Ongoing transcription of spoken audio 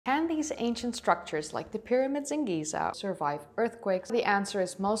can these ancient structures like the pyramids in Giza survive earthquakes? The answer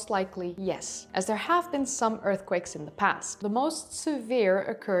is most likely yes, as there have been some earthquakes in the past. The most severe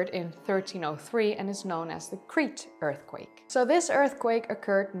occurred in 1303 and is known as the Crete earthquake. So this earthquake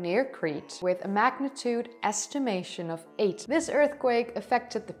occurred near Crete with a magnitude estimation of 8. This earthquake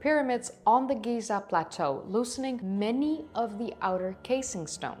affected the pyramids on the Giza plateau, loosening many of the outer casing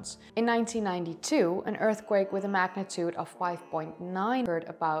stones. In 1992, an earthquake with a magnitude of 5.9 occurred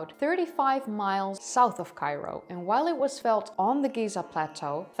about 35 miles south of Cairo, and while it was felt on the Giza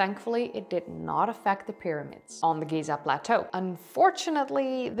plateau, thankfully it did not affect the pyramids on the Giza plateau.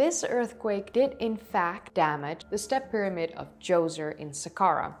 Unfortunately, this earthquake did in fact damage the step pyramid of Djoser in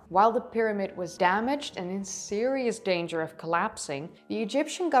Saqqara. While the pyramid was damaged and in serious danger of collapsing, the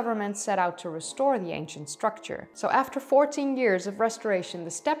Egyptian government set out to restore the ancient structure. So after 14 years of restoration,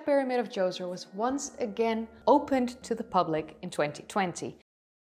 the step pyramid of Djoser was once again opened to the public in 2020.